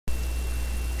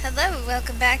Hello,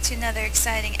 welcome back to another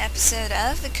exciting episode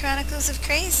of the Chronicles of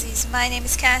Crazies. My name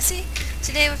is Cassy.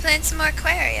 Today we're playing some more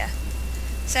Aquaria.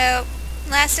 So,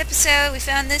 last episode we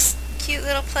found this cute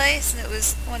little place, and it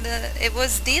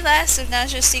was the last of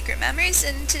Naja's secret memories,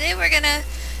 and today we're gonna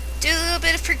do a little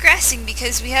bit of progressing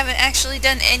because we haven't actually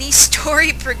done any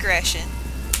story progression.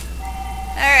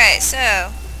 Alright,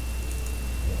 so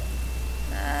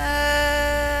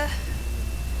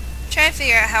trying to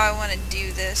figure out how I want to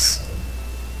do this.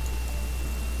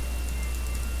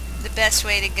 The best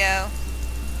way to go.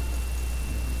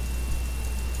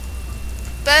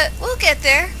 But we'll get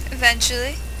there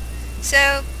eventually. So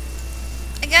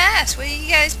I gotta ask, what have you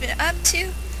guys been up to?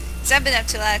 Because I've been up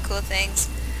to a lot of cool things.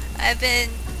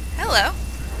 Hello.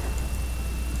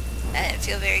 That didn't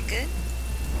feel very good.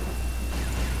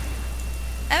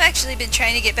 I've actually been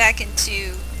trying to get back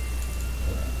into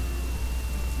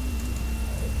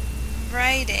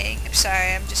writing. I'm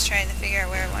sorry, I'm just trying to figure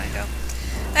out where I want to go.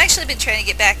 I've actually been trying to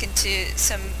get back into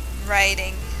some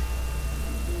writing.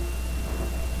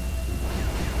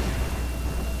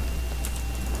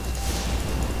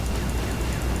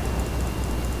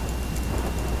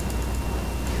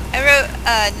 I wrote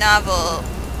a novel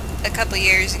a couple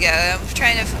years ago. I'm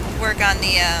trying to work on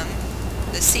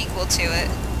the sequel to it.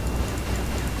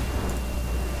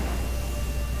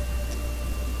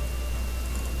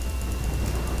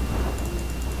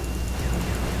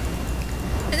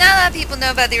 But not a lot of people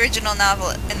know about the original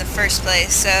novel in the first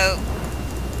place, so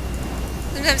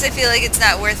sometimes I feel like it's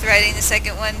not worth writing the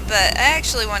second one, but I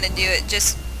actually want to do it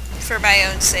just for my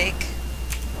own sake.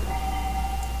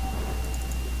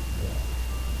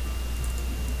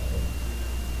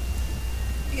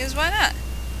 Because why not?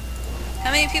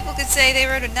 How many people could say they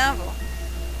wrote a novel?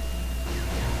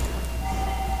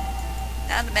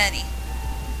 Not many.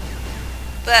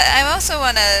 But I also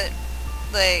want to,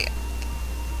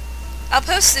 I'll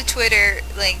post the Twitter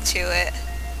link to it,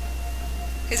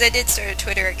 because I did start a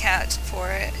Twitter account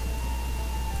for it.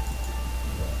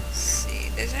 Let's see,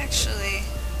 there's actually,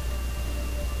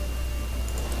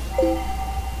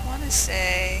 I want to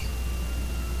say,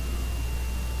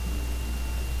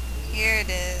 here it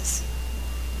is.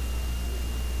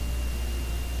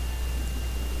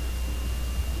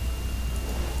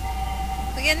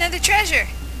 We get another treasure!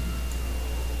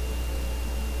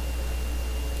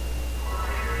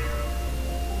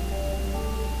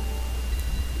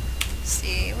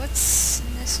 See, what's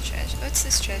in this treasure? What's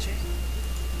this treasure?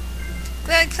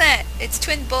 Glowing plant. Its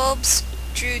twin bulbs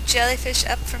drew jellyfish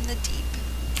up from the deep.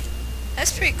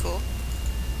 That's pretty cool.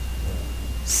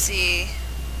 Let's see.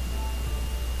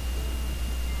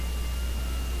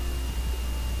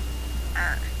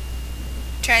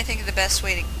 Trying to think of the best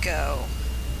way to go.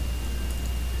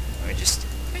 We're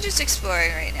just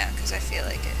exploring right now because I feel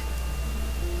like it.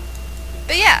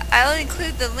 But yeah, I'll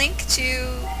include the link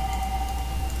to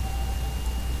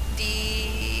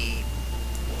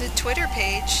the Twitter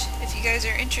page if you guys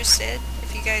are interested,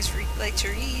 if you guys like to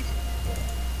read.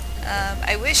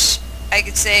 I wish I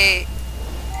could say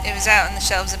it was out on the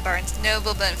shelves in Barnes &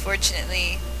 Noble, but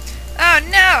unfortunately... Oh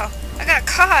no! I got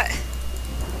caught!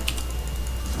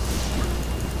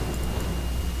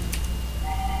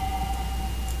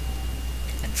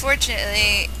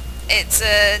 Unfortunately, it's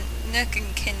a Nook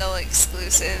and Kindle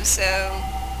exclusive, so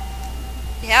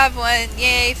if you have one,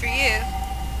 yay for you.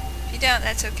 If you don't,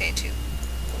 that's okay too.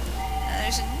 Now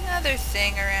there's another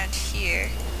thing around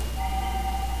here.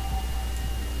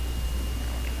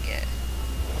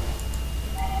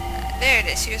 There it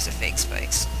is, here's the fake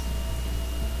spikes.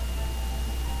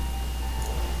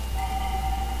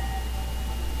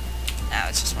 Now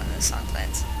it's just one of the song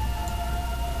plants.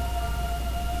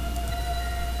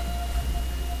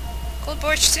 Cold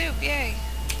borch soup, yay!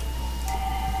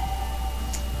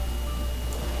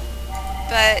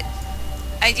 But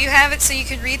I do have it so you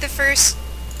can read the first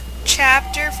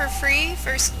chapter for free,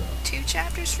 first 2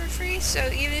 chapters for free, so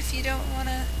even if you don't want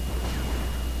to...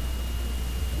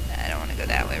 I don't want to go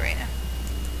that way right now.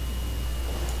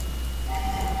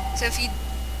 So if you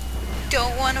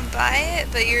don't want to buy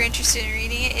it, but you're interested in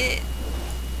reading it,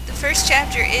 the first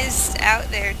chapter is out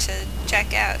there to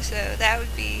check out, so that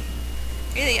would be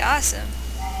really awesome.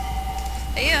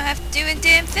 But you don't have to do a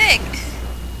damn thing.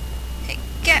 Hey,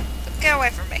 get away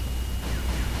from me.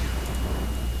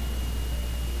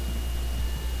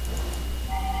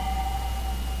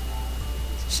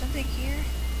 Is there something here?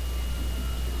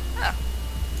 Oh.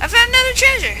 I found another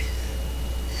treasure!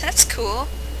 That's cool.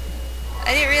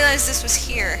 I didn't realize this was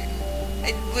here.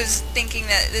 I was thinking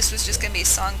that this was just going to be a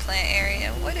song plant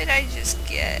area. What did I just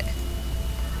get?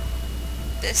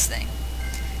 This thing.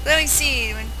 Glowing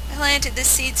seed. When planted, this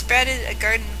seed sprouted a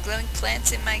garden of glowing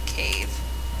plants in my cave.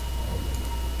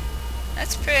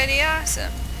 That's pretty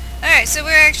awesome. Alright, so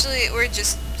we're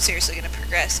just seriously gonna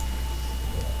progress.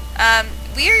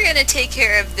 We are gonna take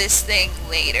care of this thing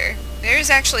later. There's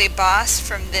actually a boss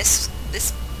from this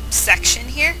section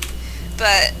here,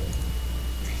 but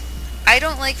I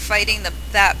don't like fighting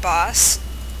that boss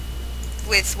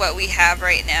with what we have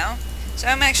right now. So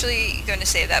I'm actually going to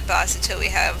save that boss until we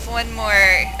have one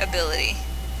more ability.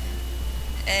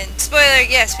 And spoiler,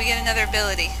 yes, we get another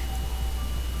ability.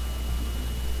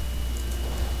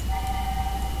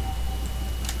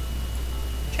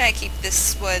 Try to keep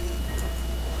this one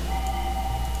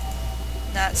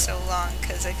not so long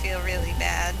because I feel really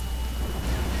bad.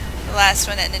 The last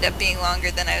one ended up being longer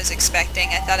than I was expecting.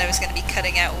 I thought I was going to be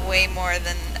cutting out way more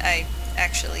than I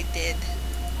actually did.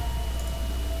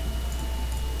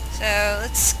 So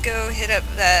let's go hit up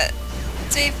that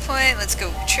save point. Let's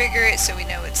go trigger it so we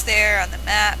know it's there on the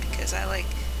map because I like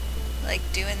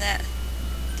doing that.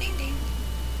 Ding ding.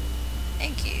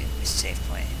 Thank you, save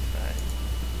point, for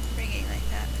ringing like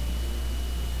that.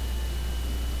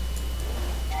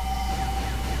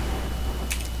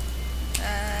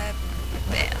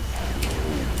 Bam.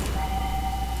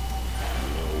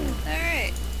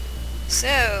 Alright.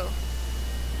 So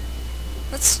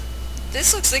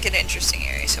this looks like an interesting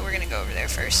area, so we're gonna go over there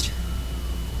first.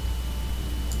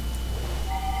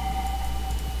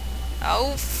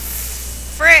 Oh,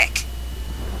 frick!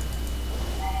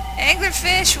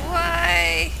 Anglerfish,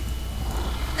 why?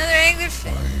 Another anglerfish.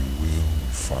 I will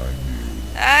find you.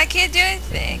 I can't do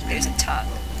anything. There's a tongue.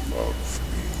 Love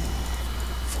me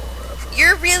forever.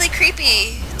 You're really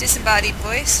creepy, disembodied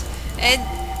voice. And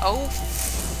oh,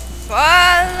 fa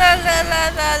la la la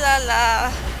la la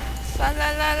la. La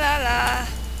la la la la.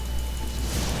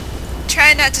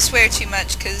 Try not to swear too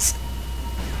much because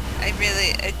I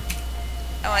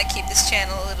want to keep this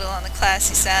channel a little on the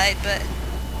classy side, but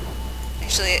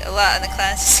actually a lot on the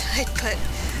classy side, but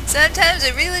sometimes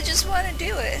I really just want to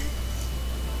do it.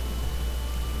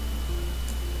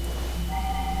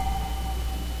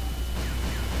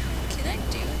 Can I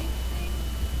do anything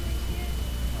here?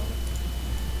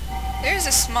 There's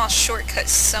a small shortcut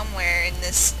somewhere in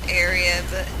this area,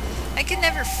 but I can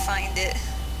never find it.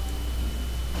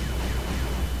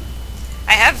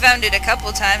 I have found it a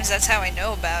couple times, that's how I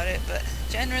know about it, but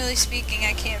generally speaking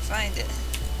I can't find it.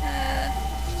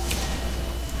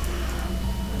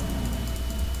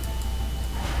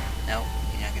 Nope,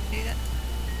 you're not gonna do that.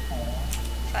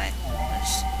 Fine,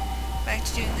 let's back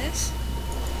to doing this.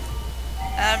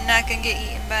 I'm not gonna get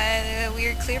eaten by the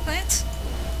weird clear plants.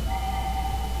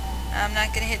 I'm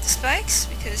not gonna hit the spikes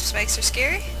because spikes are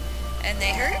scary and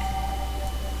they hurt.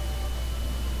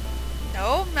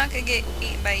 No, I'm not gonna get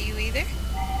eaten by you either.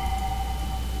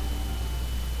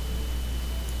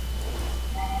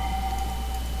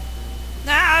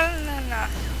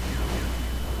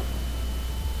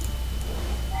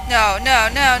 No, no,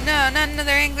 no, no, not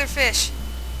another anglerfish.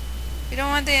 We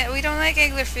don't like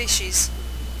anglerfishies.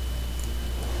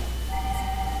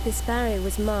 This barrier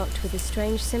was marked with a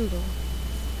strange symbol.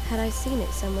 Had I seen it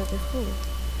somewhere before?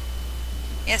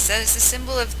 Yes, that is the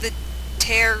symbol of the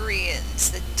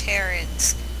Terrians, the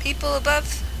Terrans. People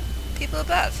above. People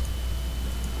above.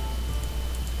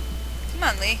 Come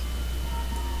on, Lee.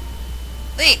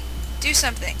 Lee, do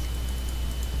something.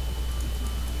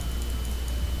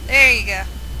 There you go.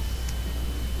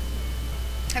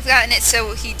 I've gotten it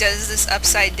so he does this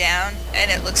upside down,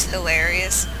 and it looks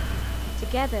hilarious.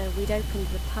 Together, we'd opened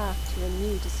the path to a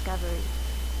new discovery.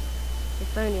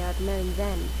 If only I'd known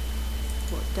then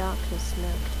what darkness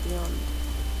lurked beyond.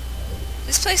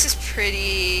 This place is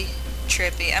pretty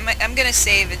trippy. I'm gonna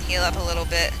save and heal up a little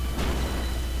bit.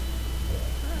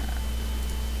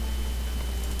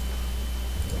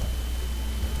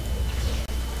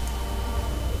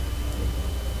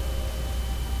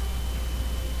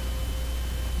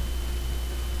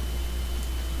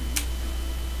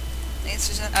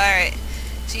 Alright,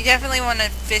 so you definitely want to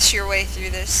fish your way through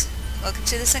this. Welcome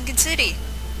to the Sunken City.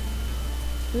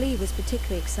 Lee was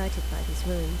particularly excited by these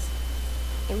ruins.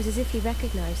 It was as if he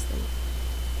recognized them.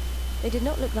 They did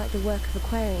not look like the work of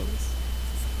Aquarians.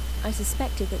 I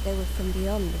suspected that they were from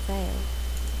beyond the veil.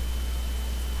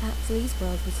 Perhaps Lee's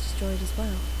world was destroyed as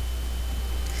well.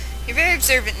 You're very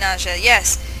observant, Naja.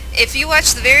 Yes, if you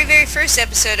watch the very, very first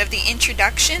episode of the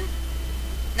introduction,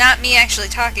 not me actually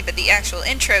talking, but the actual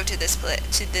intro to this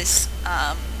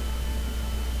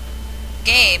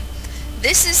game,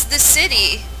 this is the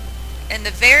city, in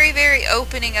the very, very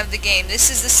opening of the game, this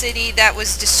is the city that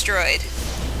was destroyed.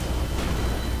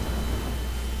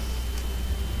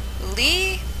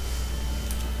 Lee,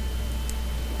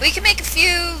 we can make a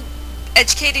few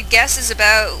educated guesses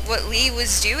about what Lee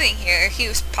was doing here. He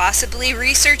was possibly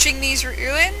researching these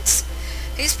ruins.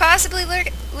 He's possibly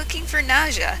looking for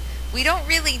Naja. We don't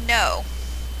really know.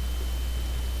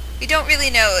 We don't really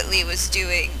know what Lee was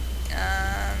doing.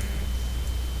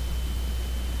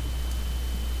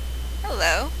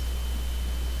 Hello.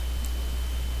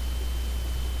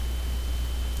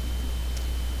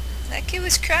 That kid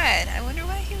was crying. I wonder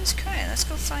why he was crying. Let's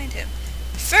go find him.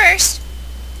 But first,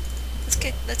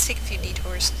 let's take a few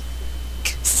detours.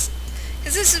 Because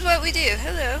this is what we do.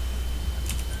 Hello.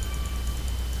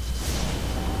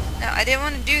 No, I didn't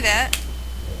want to do that.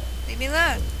 Leave me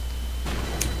alone.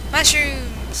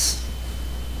 Mushrooms.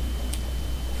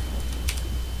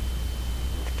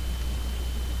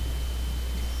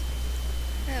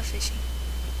 Hello, fishy.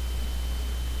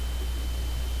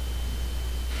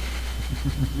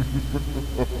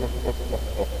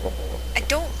 I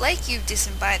don't like you,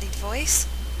 disembodied voice.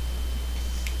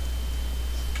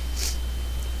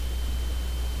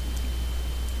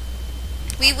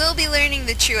 We will be learning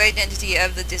the true identity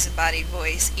of the disembodied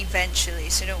voice eventually,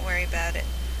 so don't worry about it.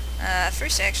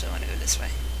 First I actually want to go this way.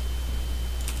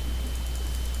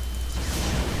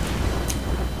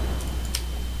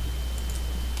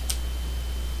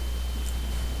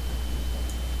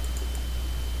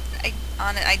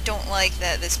 I don't like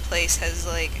that this place has,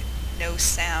 like, no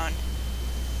sound.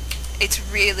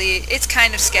 It's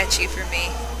kind of sketchy for me.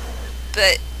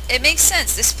 But it makes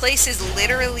sense. This place is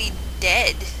literally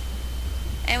dead.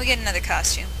 And we get another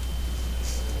costume.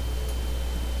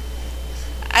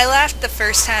 I laughed the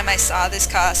first time I saw this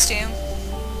costume.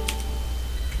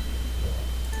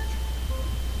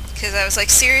 Because I was like,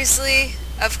 seriously?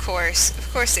 Of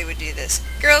course they would do this.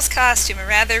 Girl's costume, a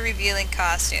rather revealing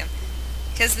costume.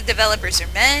 Because the developers are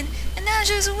men, and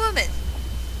Naja is a woman.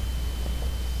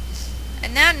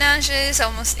 And now Naja is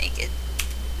almost naked.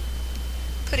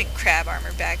 Putting crab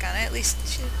armor back on it, at least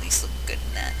she at least look good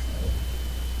in that.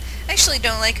 I actually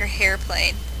don't like her hair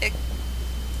plane. It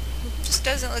just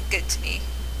doesn't look good to me.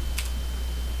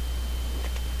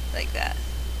 Like that.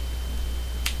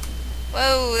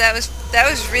 Whoa, that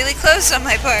was really close on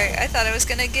my part. I thought I was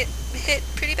gonna get hit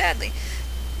pretty badly.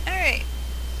 Alright.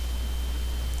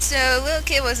 So, little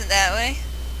kid wasn't that way.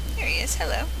 There he is.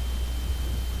 Hello.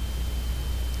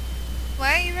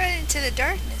 Why are you running into the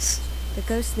darkness? The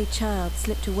ghostly child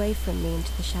slipped away from me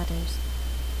into the shadows.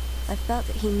 I felt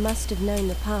that he must have known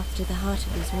the path to the heart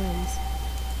of these ruins,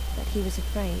 but he was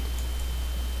afraid.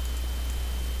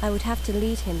 I would have to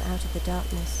lead him out of the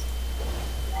darkness.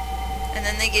 And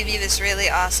then they give you this really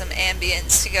awesome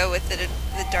ambience to go with the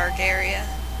dark area.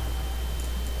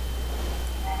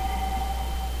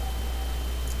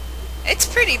 It's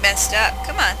pretty messed up.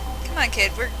 Come on,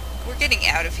 kid. We're getting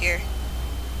out of here.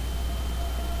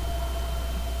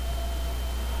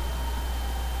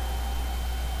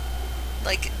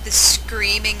 Like the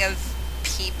screaming of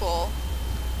people.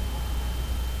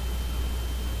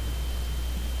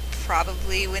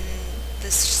 Probably when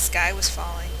the sky was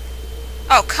falling.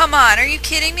 Oh, come on. Are you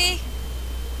kidding me?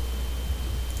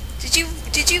 Did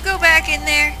you go back in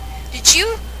there? Did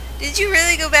you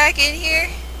really go back in here?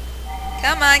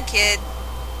 Come on, kid.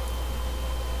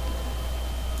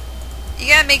 You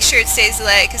gotta make sure it stays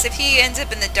light, because if he ends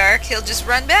up in the dark, he'll just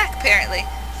run back, apparently.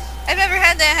 I've never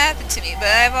had that happen to me, but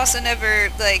I've also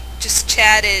never, like, just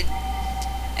chatted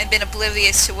and been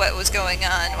oblivious to what was going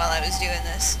on while I was doing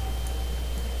this.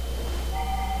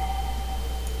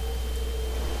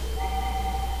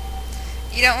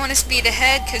 You don't want to speed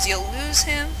ahead, because you'll lose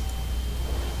him.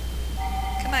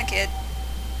 Come on, kid.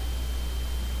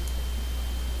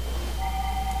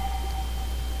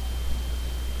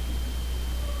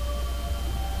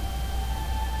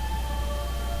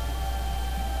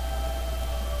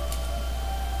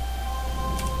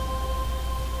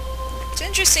 It's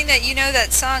interesting that you know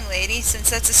that song, lady, since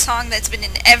that's a song that's been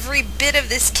in every bit of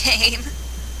this game.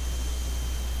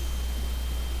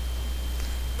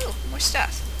 Ooh, more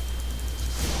stuff.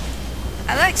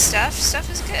 I like stuff. Stuff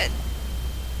is good.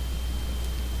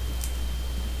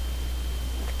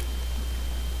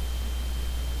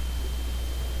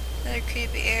 Another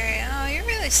creepy area. Oh, you're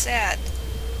really sad.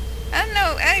 I don't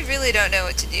know. I really don't know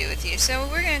what to do with you, so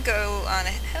we're gonna go on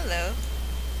a... Hello.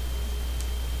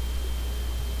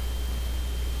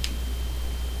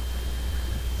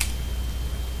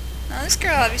 Oh, this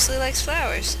girl obviously likes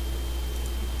flowers.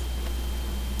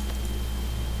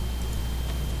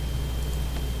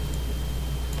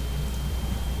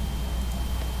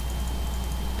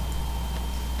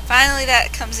 Finally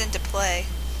that comes into play.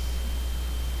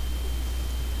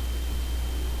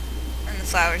 And the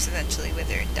flowers eventually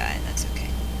wither and die, and that's okay.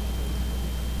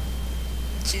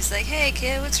 she's like, "Hey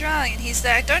kid, what's wrong?" And he's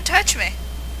like, "Don't touch me."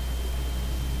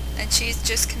 And she's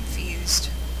just confused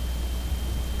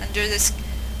under this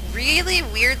really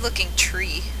weird looking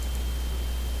tree.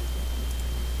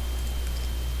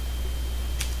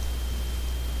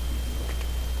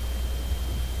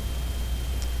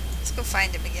 Let's go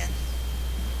find him again.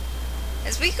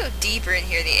 As we go deeper in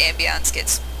here, the ambience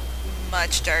gets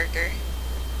much darker.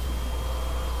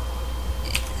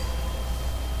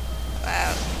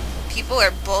 Wow. People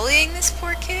are bullying this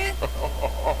poor kid?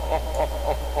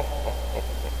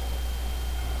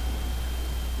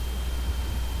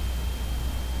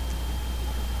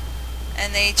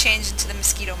 And they change into the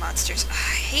mosquito monsters. Ugh,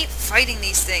 I hate fighting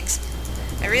these things.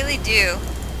 I really do.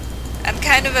 I'm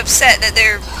kind of upset that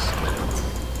they're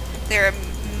a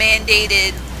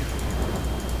mandated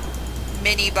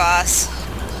mini-boss.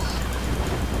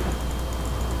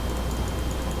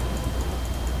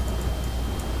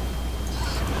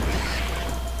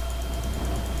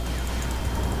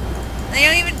 They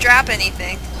don't even drop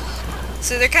anything.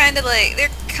 So they're kind of like, they're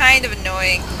kind of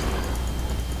annoying.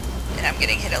 And I'm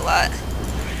getting hit a lot.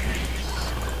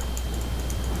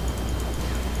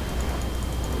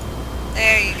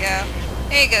 There you go.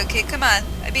 There you go, kid. Come on.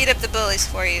 I beat up the bullies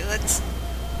for you. Let's...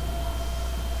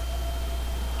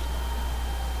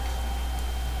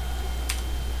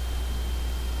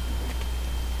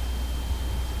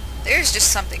 There's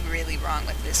just something really wrong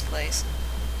with this place.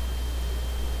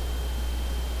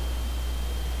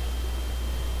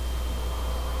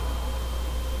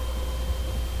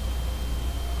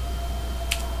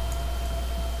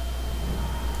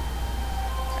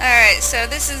 Alright, so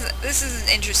this is an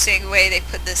interesting way they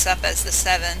put this up as the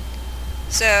 7.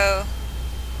 So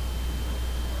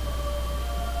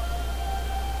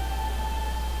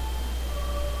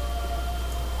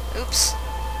oops.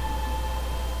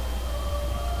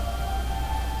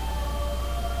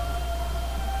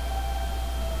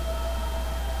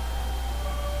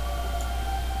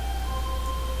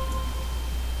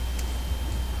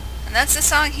 And that's the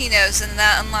song he knows, and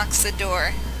that unlocks the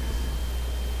door.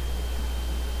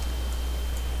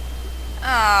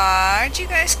 Aww, aren't you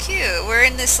guys cute? We're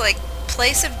in this like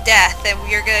place of death,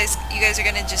 and you guys are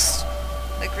gonna just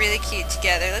look really cute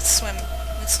together. Let's swim.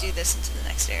 Let's do this into the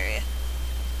next area.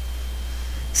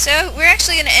 So we're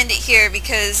actually gonna end it here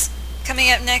because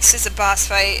coming up next is a boss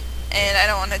fight, and I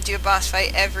don't want to do a boss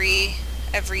fight every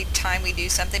time we do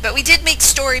something. But we did make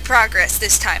story progress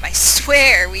this time. I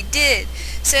swear we did.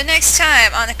 So next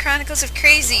time on the Chronicles of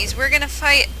Crazies, we're gonna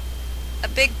fight a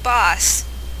big boss.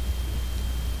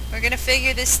 We're gonna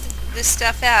figure this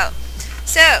stuff out.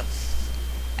 So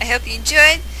I hope you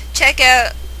enjoyed. Check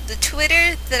out the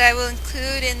Twitter that I will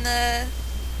include in the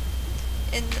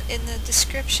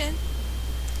description.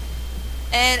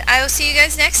 And I will see you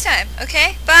guys next time.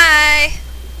 Okay? Bye!